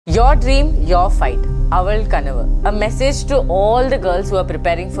Your dream, your fight. 𝐂𝐻𝐿 A message to all the girls who are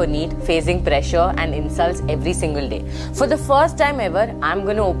preparing for Neet, facing pressure and insults every single day. For the first time ever, I'm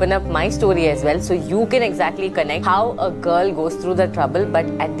going to open up my story as well so you can exactly connect how a girl goes through the trouble, but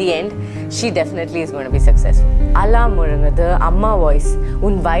at the end, she definitely is going to be successful. Alla murungadhu amma voice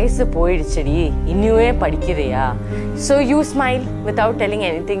un vayasu poidichadi innuve padikiriya. So you smile without telling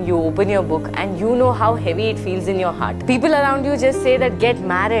anything. You open your book and you know how heavy it feels in your heart. People around you just say that get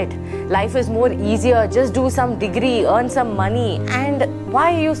married, life is more easier, just do some degree, earn some money. And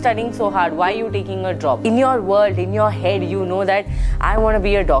why are you studying so hard? Why are you taking a drop? In your world, in your head, you know that I want to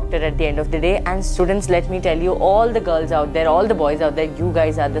be a doctor at the end of the day. And students, let me tell you, all the girls out there, all the boys out there, you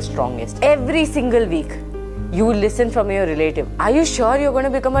guys are the strongest. Every single week, you listen from your relative, are you sure you're going to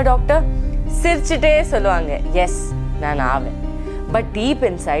become a doctor? Sirchite solluvaanga, yes, naan aven. But deep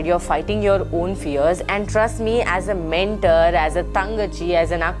inside, you're fighting your own fears. And trust me, as a mentor, as a tangachi,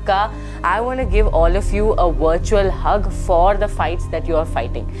 as an akka, I want to give all of you a virtual hug for the fights that you are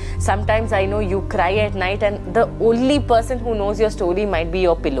fighting. Sometimes I know you cry at night and the only person who knows your story might be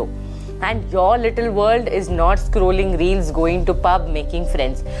your pillow. And your little world is not scrolling reels, going to pub, making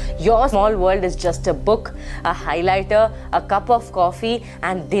friends. Your small world is just a book, a highlighter, a cup of coffee,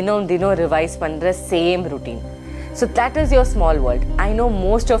 and dino revise pandra same routine. So that is your small world. I know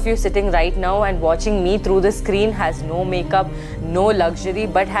most of you sitting right now and watching me through the screen has no makeup, no luxury,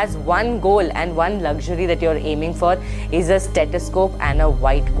 but has one goal and one luxury that you're aiming for is a stethoscope and a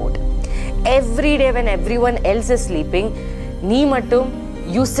white coat. Every day when everyone else is sleeping, nee mattum,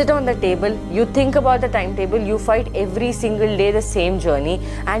 you sit on the table, you think about the timetable, you fight every single day the same journey,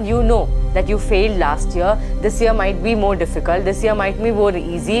 and you know that you failed last year. This year might be more difficult, this year might be more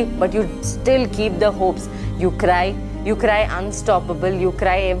easy, but you still keep the hopes. You cry unstoppable, you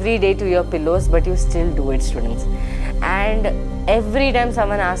cry every day to your pillows, but you still do it, students. And every time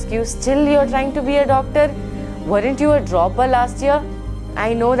someone asks you, still you're trying to be a doctor? Weren't you a dropper last year?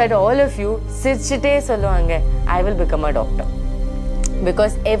 I know that all of you, sirchite solluvaanga, I will become a doctor.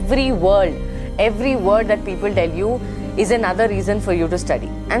 Because every word that people tell you is another reason for you to study.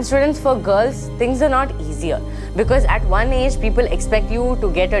 And students, for girls, things are not easier. Because at one age, people expect you to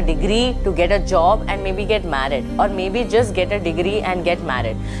get a degree, to get a job and maybe get married. Or maybe just get a degree and get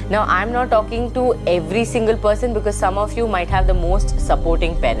married. Now, I'm not talking to every single person because some of you might have the most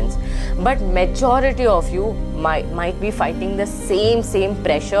supporting parents. But majority of you might be fighting the same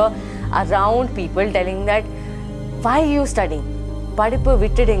pressure around people telling that, why are you studying? படிப்பு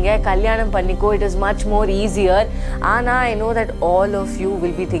விட்டுடுங்க, கல்யாணம் பண்ணிக்கோ, it is much more easier. Ana, I know that all of you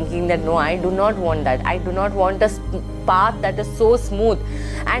will be thinking that no, I do not want that. I do not want a path that is so smooth.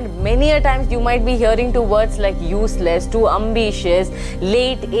 And many a times you might be hearing two words like useless, too ambitious,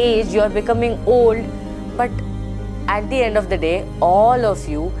 late age, you are becoming old. But at the end of the day, all of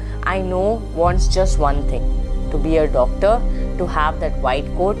you, I know, wants just one thing. To be a doctor, to have that white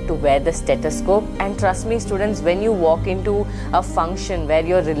coat, to wear the stethoscope. And trust me, students, when you walk into a function where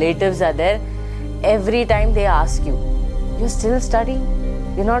your relatives are there, every time they ask you, you're still studying?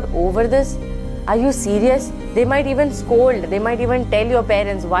 You're not over this? Are you serious? They might even scold. They might even tell your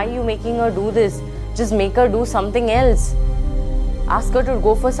parents, why are you making her do this? Just make her do something else. Ask her to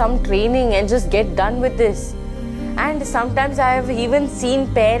go for some training and just get done with this. And sometimes I have even seen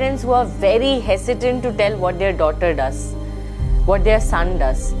parents who are very hesitant to tell what their daughter does, what their son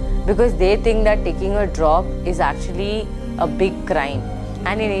does, because they think that taking a drop is actually a big crime.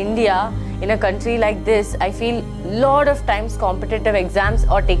 And in India, in a country like this, I feel a lot of times competitive exams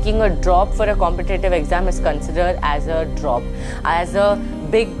or taking a drop for a competitive exam is considered as a drop, as a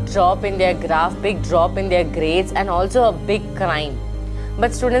big drop in their graph, big drop in their grades, and also a big crime.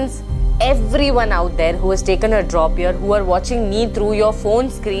 But students, everyone out there who has taken a drop here, who are watching me through your phone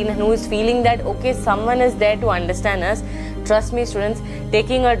screen and who is feeling that, okay, someone is there to understand us, trust me, students,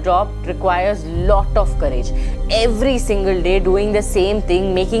 taking a drop requires lot of courage. Every single day doing the same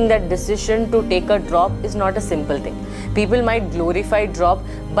thing, making that decision to take a drop is not a simple thing. People might glorify drop,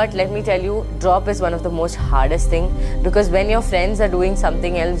 but let me tell you, drop is one of the most hardest thing, because when your friends are doing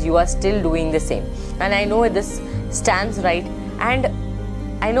something else, you are still doing the same. And I know this stands right, and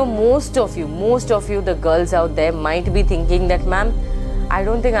I know most of you, the girls out there might be thinking that, ma'am, I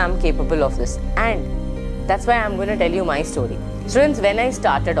don't think I'm capable of this. And that's why I'm going to tell you my story. Students, when I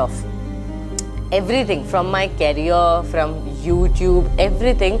started off, everything from my career, from YouTube,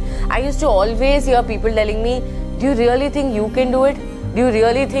 everything, I used to always hear people telling me, do you really think you can do it? Do you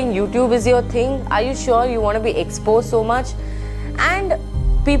really think YouTube is your thing? Are you sure you want to be exposed so much? And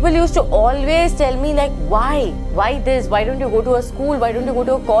people used to always tell me like, why this, why don't you go to a school, why don't you go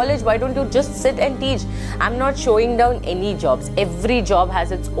to a college, why don't you just sit and teach? I'm not showing down any jobs. Every job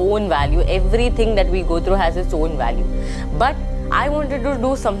has its own value. Everything that we go through has its own value. But I wanted to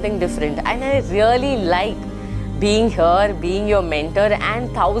do something different, and I really like being here, being your mentor, and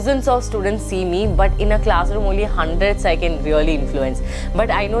thousands of students see me, but in a classroom only hundreds I can really influence.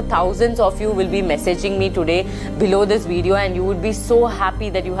 But I know thousands of you will be messaging me today below this video, and you would be so happy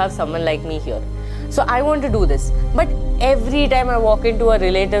that you have someone like me here. So I want to do this. But every time I walk into a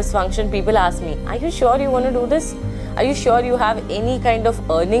relative's function, people ask me, are you sure you want to do this? Are you sure you have any kind of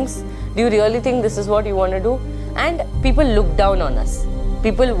earnings? Do you really think this is what you want to do? And people look down on us.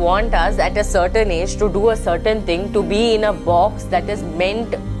 People want us at a certain age to do a certain thing, to be in a box that is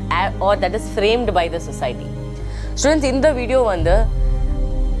meant or that is framed by the society. Students, in the video வந்து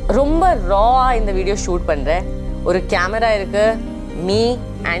ரொம்ப raw இந்த video shoot பண்றேன். ஒரு camera இருக்கு, me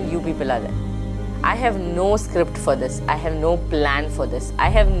and you people are there. I have no script for this. I have no plan for this. I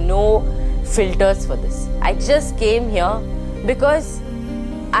have no filters for this. I just came here because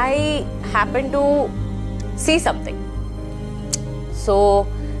I happened to see something. So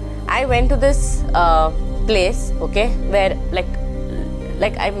I went to this place, okay, where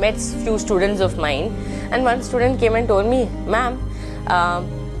like I met few students of mine, and one student came and told me, ma'am,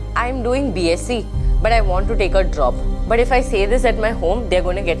 I'm doing BSc, but I want to take a drop. But if I say this at my home, they're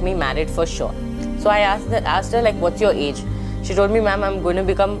going to get me married for sure. So I asked her like, what's your age? She told me, ma'am, I'm going to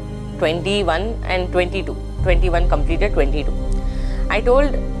become 21 and 22. 21 completed, 22. I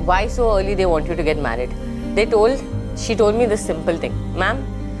told, why so early they want you to get married? She told me this simple thing, ma'am,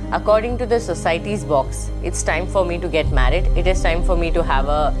 according to the society's box, it's time for me to get married, it is time for me to have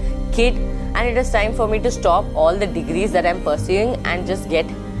a kid, and it is time for me to stop all the degrees that I'm pursuing and just get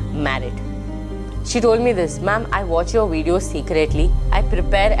married. She told me this, ma'am, I watch your videos secretly. I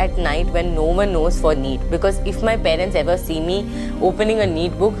prepare at night when no one knows for Neet, because if my parents ever see me opening a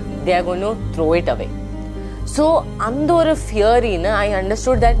Neet book, they are going to throw it away. So, under fear, I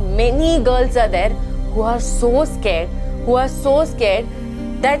understood that many girls are there who are so scared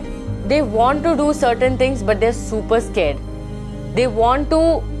that they want to do certain things, but they're super scared. They want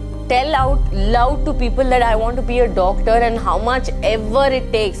to tell out loud to people that I want to be a doctor, and how much ever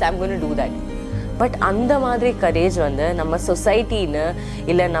it takes, I'm going to do that. But அந்த மாதிரி courage வந்து நம்ம சொசைட்டின்னு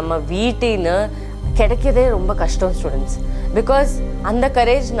இல்லை நம்ம வீட்டின்னு கிடைக்கதே ரொம்ப கஷ்டம் students. Because அந்த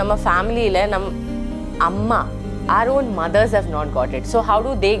courage நம்ம ஃபேமிலியில் அம்மா, our own mothers have not got it. So how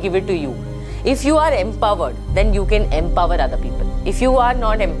do they give it to you? If you are empowered, then you can empower other people. If you are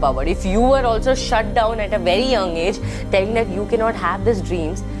not empowered, if you were also shut down at a very young age, telling that you cannot have these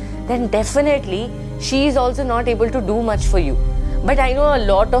dreams, then definitely she is also not able to do much for you. But I know a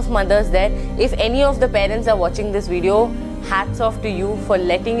lot of mothers there. If any of the parents are watching this video, hats off to you for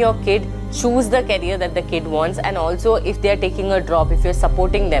letting your kid choose the career that the kid wants, and also if they are taking a drop, if you're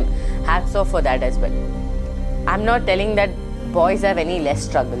supporting them, hats off for that as well. I'm not telling that boys have any less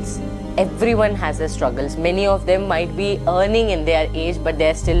struggles. Everyone has their struggles. Many of them might be earning in their age, but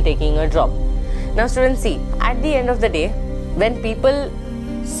they're still taking a drop. Now students, see, at the end of the day, when people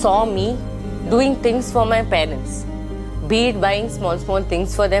saw me doing things for my parents, be it buying small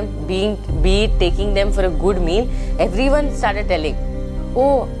things for them, be it taking them for a good meal, everyone started telling,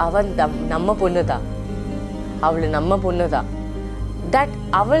 oh, avan namma ponnudha, avlu namma ponnudha. That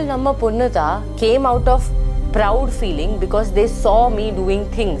aval namma ponnudha came out of proud feeling because they saw me doing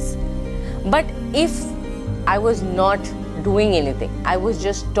things. But if I was not doing anything, I was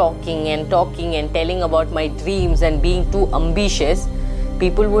just talking and telling about my dreams and being too ambitious,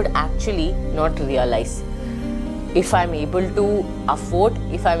 people would actually not realize if I'm able to afford,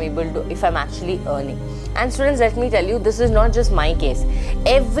 if I'm actually earning. And students, let me tell you, this is not just my case.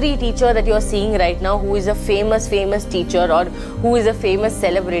 Every teacher that you're seeing right now who is a famous teacher, or who is a famous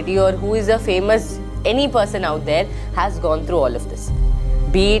celebrity, or who is a famous any person out there, has gone through all of this.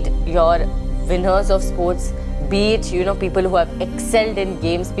 Be it your winners of sports, be it, people who have excelled in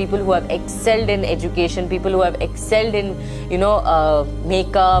games, people who have excelled in education, people who have excelled in,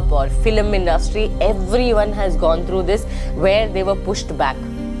 makeup or film industry, everyone has gone through this, where they were pushed back,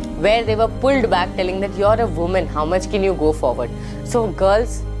 where they were pulled back, telling that you're a woman, how much can you go forward? So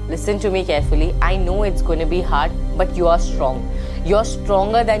girls, listen to me carefully. I know it's going to be hard, but you are strong. You're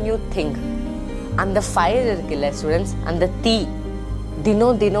stronger than you think. And the fire irukilla students, and the tea,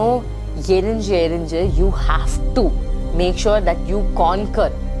 dino erinju, you have to make sure that you conquer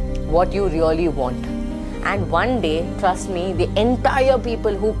what you really want. And one day, trust me, the entire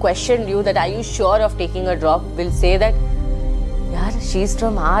people who questioned you that are you sure of taking a drop will say that, yaar, she's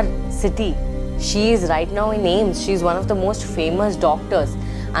from our city, she is right now in 𝐴𝐻𝐻, she's one of the most famous doctors.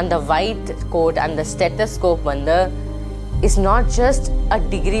 and the white coat and the stethoscope is not just a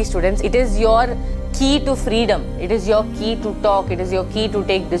degree, students. It is your key to freedom. It is your key to talk. It is your key to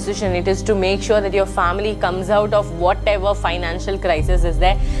take decision. It is to make sure that your family comes out of whatever financial crisis is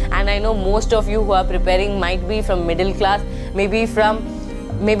there. And I know most of you who are preparing might be from middle class,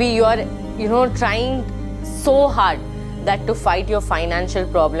 maybe you are trying so hard that to fight your financial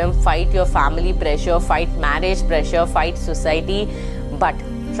problem, fight your family pressure, fight marriage pressure, fight society. But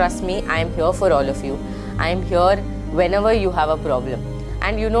trust me, I am here for all of you. I am here whenever you have a problem.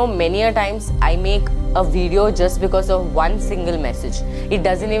 And many a times I make a video just because of one single message. It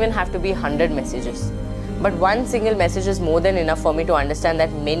doesn't even have to be 100 messages. But one single message is more than enough for me to understand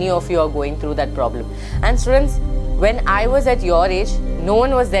that many of you are going through that problem. And students, when I was at your age, no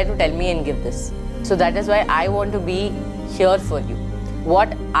one was there to tell me and give this. So that is why I want to be here for you.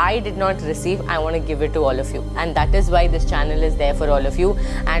 What I did not receive, I want to give it to all of you. And that is why this channel is there for all of you.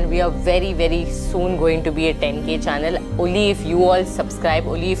 And we are very, very soon going to be a 10K channel. Only if you all subscribe,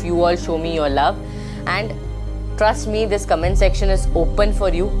 only if you all show me your love. And trust me, this comment section is open for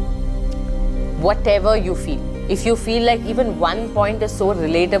you. Whatever you feel. If you feel like even one point is so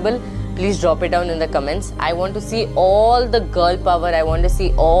relatable, please drop it down in the comments. I want to see all the girl power. I want to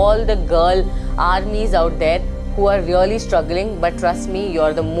see all the girl armies out there who are really struggling. But trust me,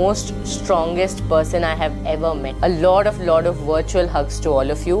 you're the most strongest person I have ever met. A lot of virtual hugs to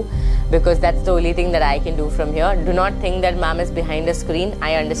all of you, because that's the only thing that I can do from here. Do not think that ma'am is behind a screen.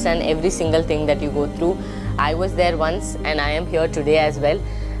 I understand every single thing that you go through. I was there once and I am here today as well.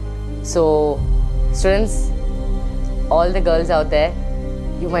 So students, all the girls out there,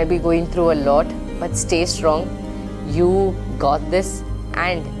 you might be going through a lot, but stay strong. You got this.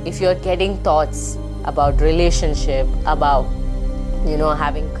 And if you're getting thoughts about relationship, about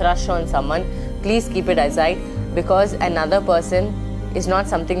having crush on someone, please keep it aside, because another person is not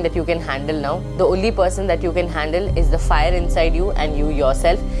something that you can handle now. The only person that you can handle is the fire inside you and you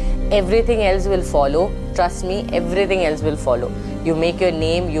yourself. Everything else will follow. Trust me, everything else will follow. You make your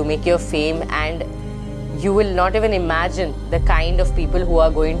name, you make your fame, and you will not even imagine the kind of people who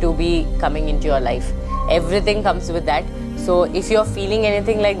are going to be coming into your life. Everything comes with that. So if you're feeling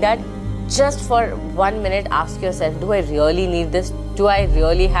anything like that, just for 1 minute ask yourself, do I really need this? Do I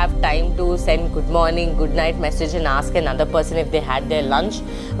really have time to send good morning, good night message and ask another person if they had their lunch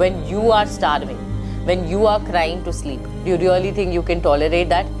when you are starving, when you are crying to sleep? Do you really think you can tolerate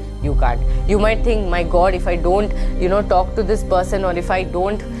that? You can't. You might think, my God, if I don't talk to this person, or if I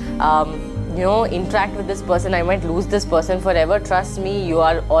don't interact with this person, I might lose this person forever. Trust me, you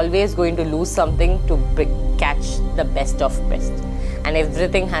are always going to lose something to catch the best of best. And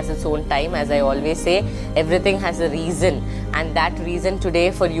everything has its own time. As I always say, everything has a reason, and that reason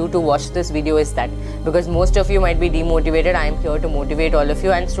today for you to watch this video is that, because most of you might be demotivated. I am here to motivate all of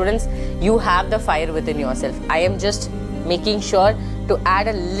you. And students, you have the fire within yourself. I am just making sure to add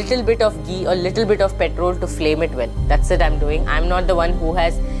a little bit of ghee, a little bit of petrol to flame it with. That's it I'm doing. I'm not the one who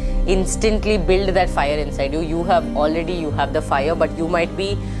has instantly build that fire inside you. You have the fire, but you might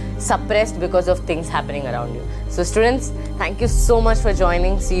be suppressed because of things happening around you. So students, thank you so much for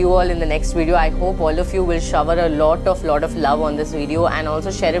joining. See you all in the next video. I hope all of you will shower a lot of love on this video, and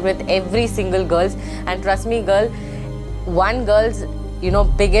also share it with every single girls. And trust me, girl, one girl's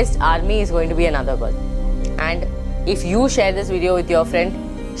biggest army is going to be another girl. And if you share this video with your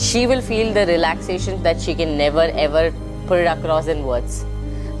friend, she will feel the relaxation that she can never ever put it across in words.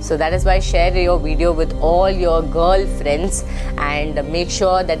 So that is why share your video with all your girl friends, and make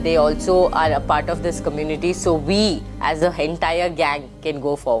sure that they also are a part of this community, so we as an entire gang can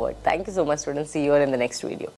go forward. Thank you so much, students. See you all in the next video.